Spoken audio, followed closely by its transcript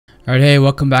Alright, hey,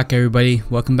 welcome back everybody.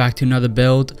 Welcome back to another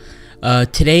build.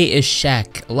 Today is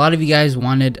Shaq. A lot of you guys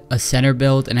wanted a center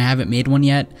build and I haven't made one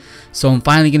yet. So I'm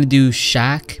finally going to do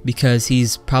Shaq because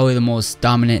he's probably the most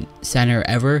dominant center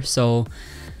ever. So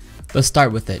let's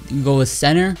start with it. You go with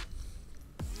center.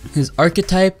 His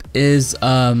archetype is,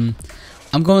 I'm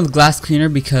going with glass cleaner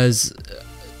because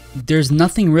there's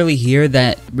nothing really here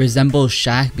that resembles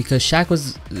Shaq, because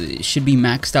Shaq should be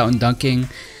maxed out in dunking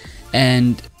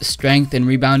and strength and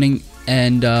rebounding,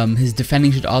 and his defending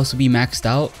should also be maxed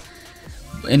out.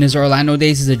 In his Orlando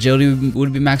days, his agility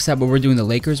would be maxed out, but we're doing the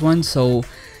Lakers one. So,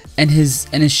 and his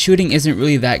shooting isn't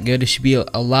really that good. It should be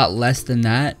a lot less than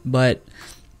that. But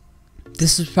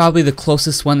this is probably the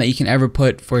closest one that you can ever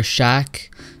put for Shaq,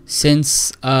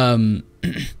 since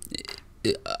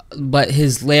but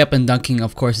his layup and dunking,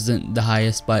 of course, isn't the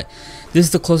highest. But this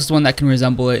is the closest one that can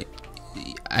resemble it.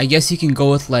 I guess you can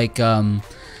go with like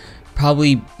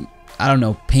probably, I don't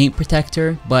know, paint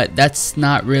protector, but that's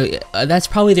not really, that's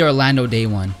probably the Orlando Day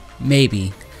one,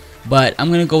 maybe. But I'm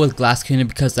gonna go with glass cleaner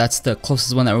because that's the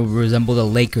closest one that will resemble the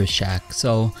Lakers Shaq.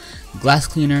 So glass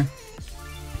cleaner,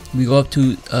 we go up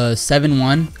to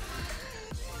 7'1".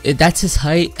 That's his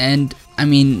height, and I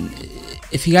mean,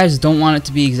 if you guys don't want it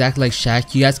to be exactly like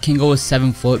Shaq, you guys can go with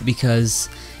 7 foot because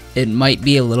it might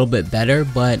be a little bit better.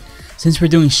 But since we're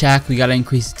doing Shaq, we gotta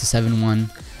increase it to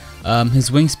 7'1". His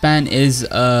wingspan is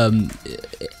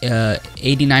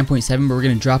 89.7, but we're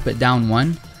going to drop it down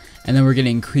 1, and then we're going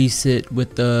to increase it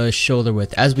with the shoulder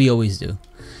width, as we always do.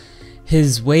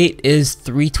 His weight is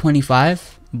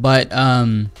 325, but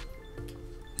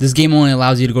this game only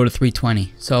allows you to go to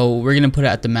 320, so we're going to put it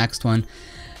at the maxed one.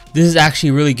 This is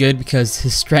actually really good because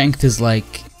his strength is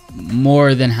like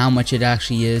more than how much it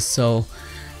actually is, so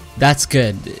that's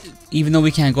good. Even though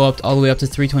we can't go up all the way up to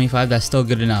 325, that's still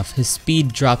good enough. His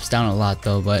speed drops down a lot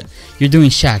though, but you're doing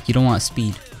Shaq, you don't want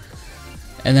speed.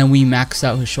 And then we max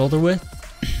out his shoulder width.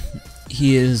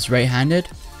 He is right-handed,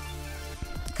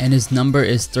 and his number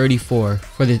is 34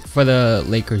 for the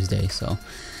Lakers Day. So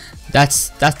that's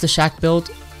the Shaq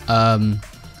build. I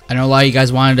know a lot of you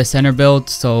guys wanted a center build,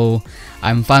 so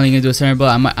I'm finally gonna do a center build.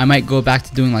 I might go back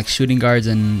to doing like shooting guards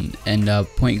and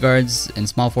point guards and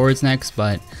small forwards next,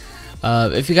 but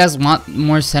if you guys want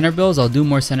more center builds, I'll do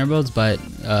more center builds. But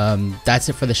that's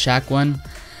it for the Shaq one.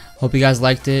 Hope you guys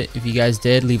liked it. If you guys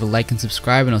did, leave a like and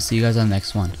subscribe, and I'll see you guys on the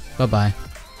next one. Bye bye.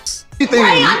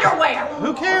 Gray underwear.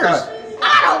 Who cares?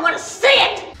 I don't want to see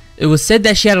it. It was said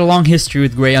that she had a long history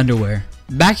with gray underwear.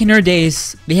 Back in her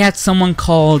days, they had someone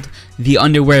called the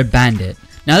Underwear Bandit.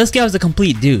 Now this guy was a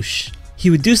complete douche. He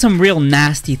would do some real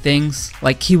nasty things,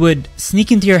 like he would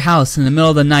sneak into your house in the middle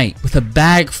of the night with a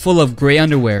bag full of gray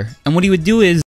underwear, and what he would do is